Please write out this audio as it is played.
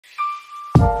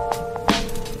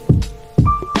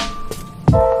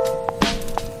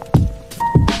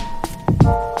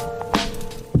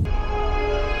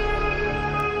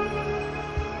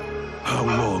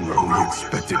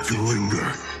to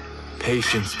linger.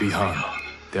 Patience, Bihan.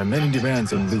 There are many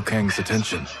demands on Liu Kang's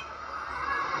attention.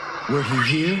 Were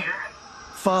he here,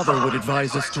 Father would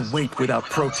advise us to wait without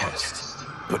protest.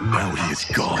 But now he is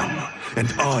gone,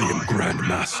 and I am Grand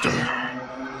Master.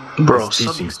 Bro, His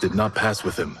teachings did not pass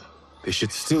with him. They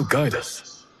should still guide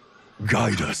us.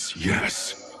 Guide us,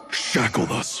 yes.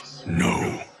 Shackle us,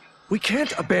 no. We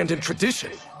can't abandon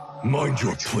tradition. Mind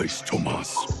your place,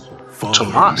 Tomas. Father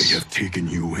Tomas? may have taken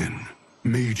you in,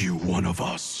 made you one of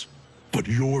us. But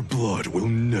your blood will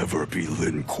never be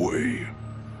Lin Kuei.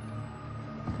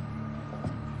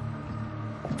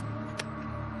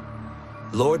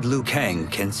 Lord Liu Kang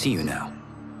can see you now.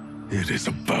 It is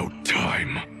about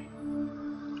time.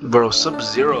 Bro,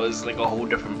 Sub-Zero is like a whole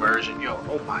different version, yo.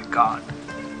 Oh my god.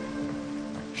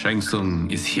 Shang Tsung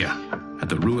is here, at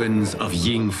the ruins of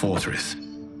Ying Fortress.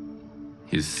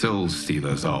 His soul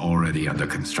stealers are already under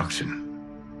construction.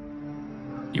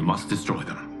 You must destroy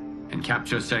them, and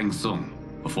capture Shang Tsung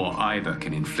before either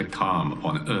can inflict harm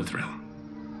upon Earthrealm.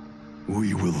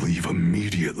 We will leave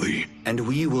immediately. And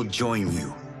we will join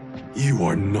you. You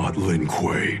are not Lin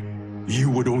Kuei. You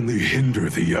would only hinder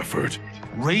the effort.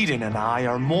 Raiden and I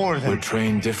are more We're than...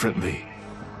 trained differently.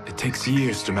 It takes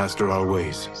years to master our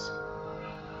ways.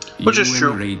 Which You is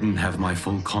true. and Raiden have my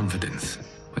full confidence,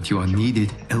 but you are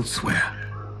needed elsewhere.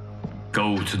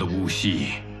 Go to the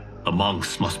Wuxi. The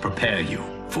monks must prepare you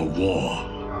for war.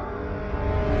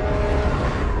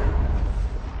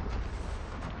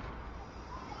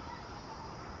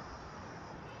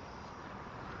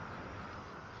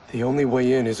 The only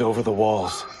way in is over the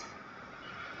walls.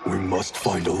 We must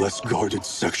find a less guarded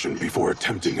section before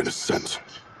attempting an ascent.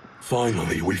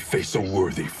 Finally, we face a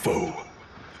worthy foe.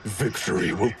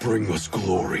 Victory will bring us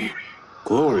glory.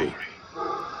 Glory.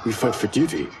 We fight for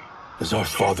duty. Does our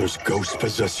father's ghost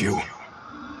possess you?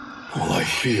 All I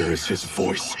hear is his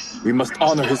voice. We must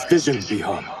honor his vision,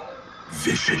 Bihan.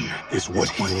 Vision is what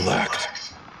he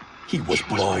lacked. He was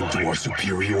blind to our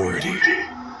superiority.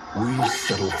 We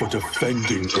settle for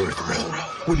defending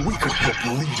Earthrealm when we could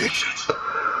help lead it.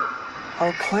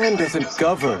 Our clan doesn't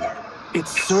govern. It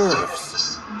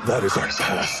serves. That is our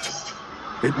past.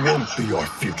 It won't be our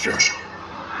future.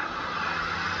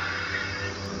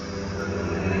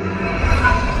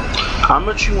 How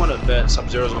much you want to bet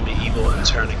Sub-Zero's gonna be evil and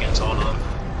turn against all of them?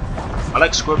 I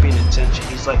like Scorpion intention.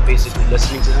 He's like basically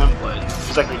listening to him, but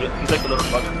he's like the little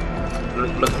brother.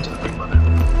 Looking to the big brother.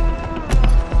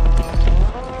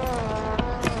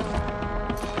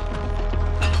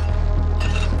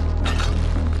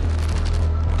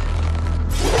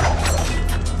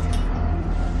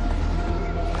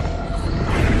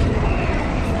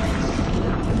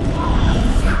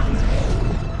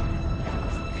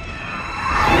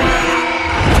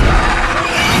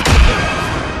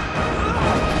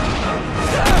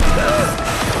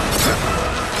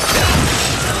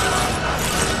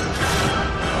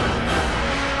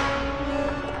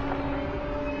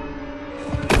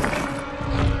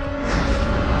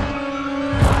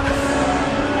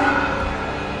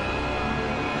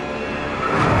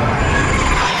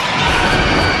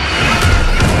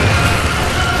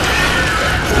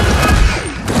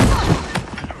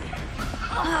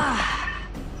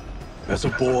 As a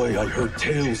boy, I heard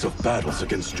tales of battles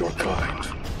against your kind.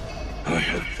 I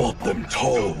had fought them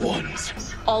tall ones.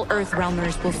 All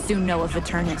Earthrealmers will soon know of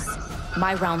Eternus.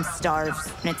 My realm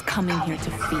starves, and it's coming here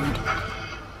to feed.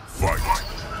 Fight.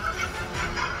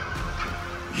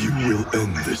 You will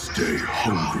end this day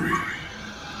hungry.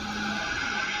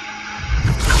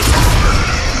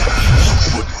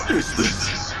 What is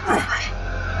this?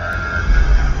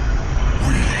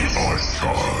 We are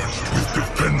charged with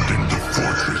defending the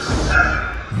fortress.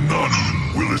 None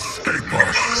will escape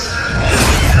us.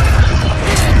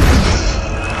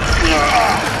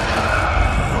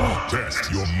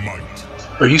 Test your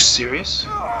might. Are you serious?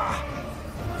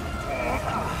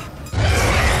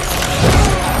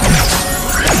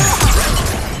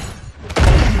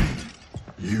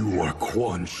 You are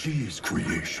Quan Chi's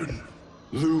creation.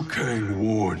 Liu Kang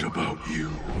warned about you.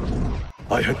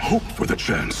 I had hoped for the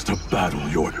chance to battle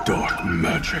your dark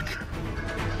magic.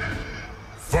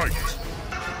 Fight!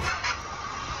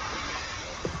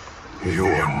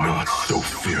 You're not so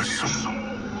fearsome.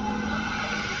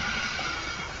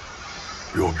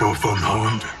 You're both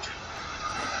unharmed?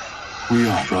 We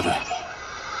are, brother.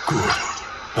 Good.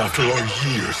 After our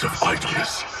years of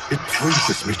idleness, it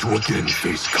pleases me to again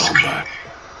face combat.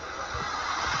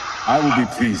 I will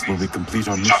be pleased when we complete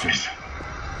our mission.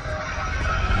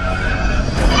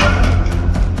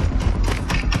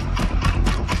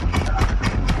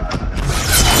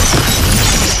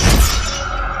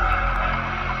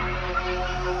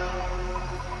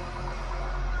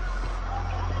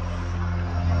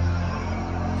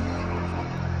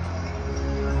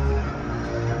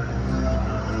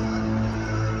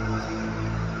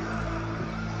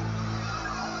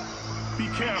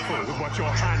 careful with what you're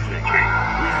handling. We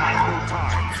have no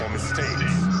time for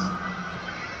mistakes.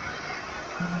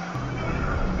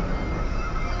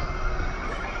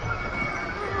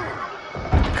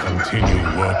 Continue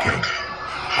working.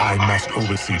 I must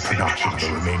oversee production of the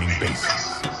remaining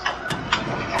bases.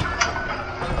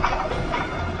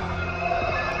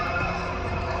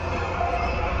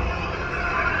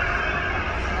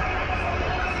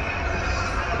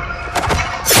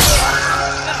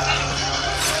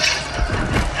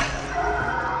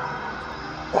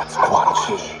 That's Quan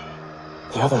Chi,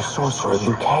 the other sorcerer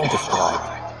Liu Kang described.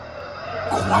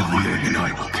 Kuan Liang and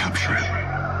I will capture it.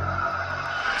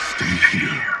 Stay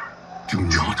here. Do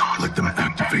not let them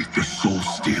activate the Soul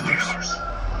Stealers.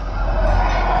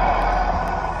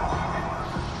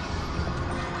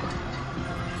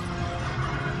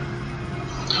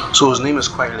 So his name is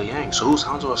Kuai Liang, so who's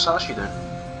Hanzo Hasashi then?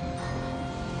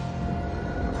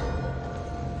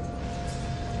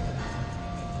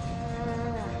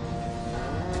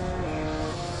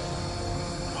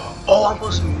 Oh, I'm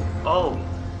supposed to... Oh.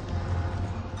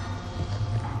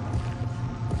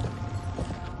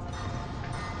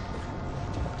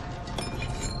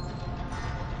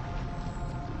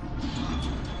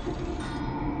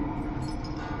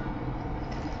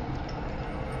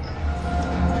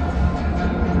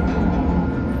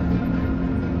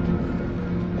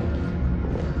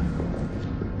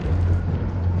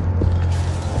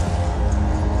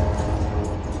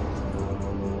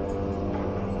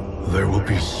 There will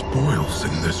be spoils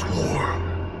in this war.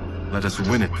 Let us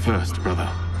win it first, brother.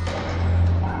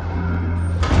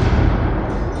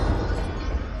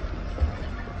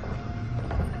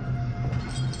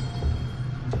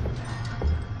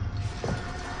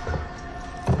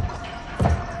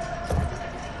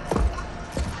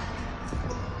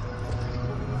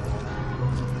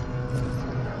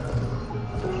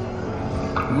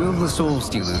 Will the Soul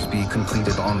Stealers be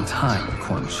completed on time,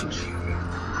 Quan Chi?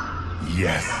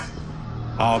 Yes.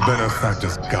 Our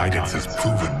benefactor's guidance has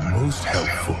proven most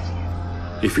helpful.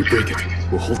 If we break it,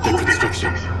 we'll halt their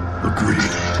construction. Agreed.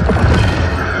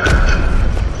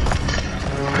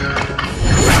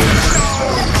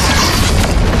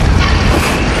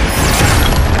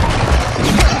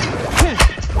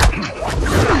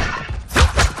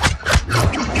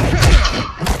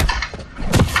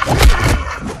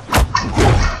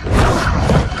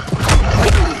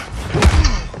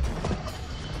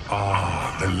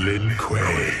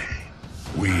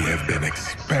 We have been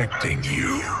expecting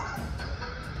you.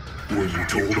 Were you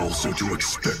told also to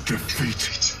expect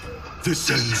defeat? This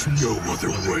ends no other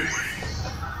way.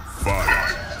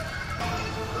 Fight.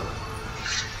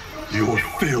 Your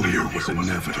failure was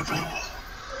inevitable.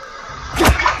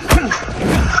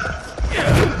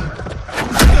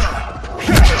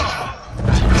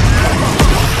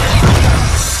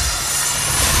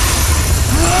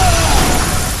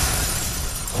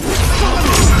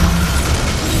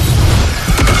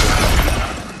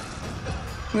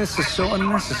 This is so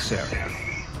unnecessary.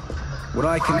 What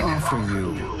I can offer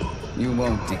you, you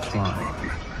won't decline.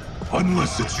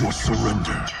 Unless it's your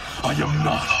surrender, I am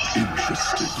not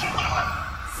interested.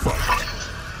 Fight.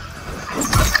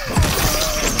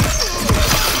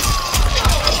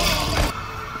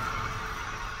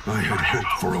 I had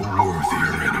hoped for a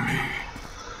worthier enemy.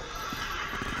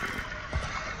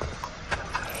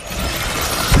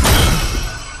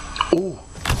 Ooh.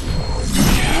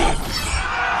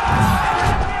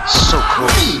 So cool.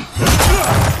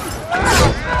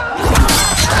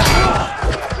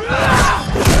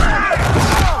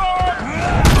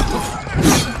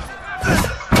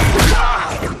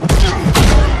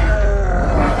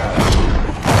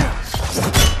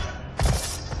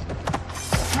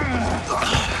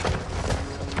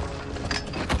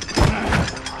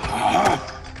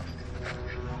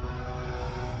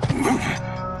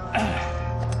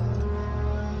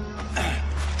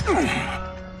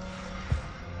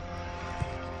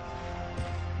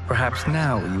 Perhaps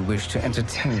now you wish to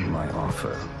entertain my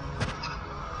offer.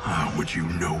 How would you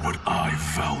know what I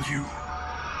value?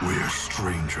 We're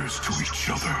strangers to each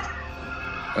other.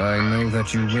 I know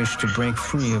that you wish to break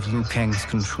free of Liu Kang's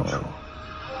control,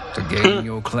 to gain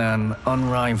your clan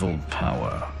unrivaled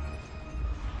power.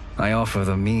 I offer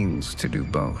the means to do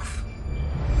both.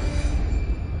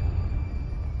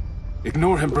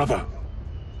 Ignore him, brother.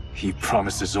 He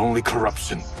promises only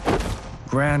corruption.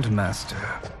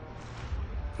 Grandmaster,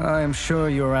 I am sure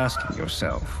you're asking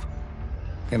yourself,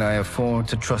 can I afford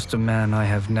to trust a man I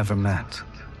have never met?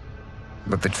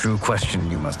 But the true question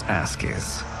you must ask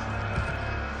is,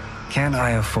 can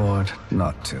I afford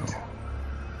not to?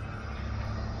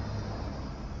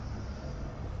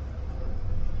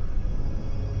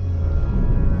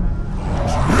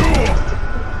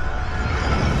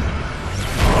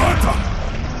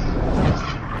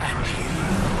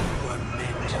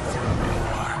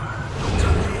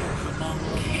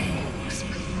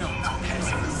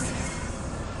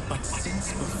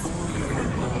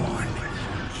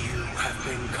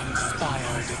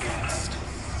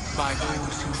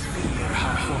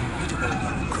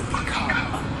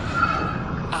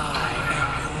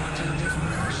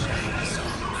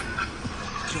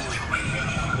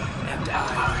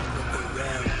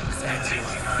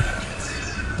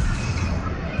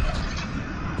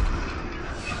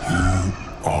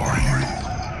 are you?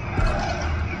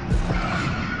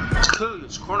 It's clearly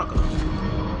it's Chronica.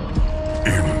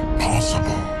 Impossible.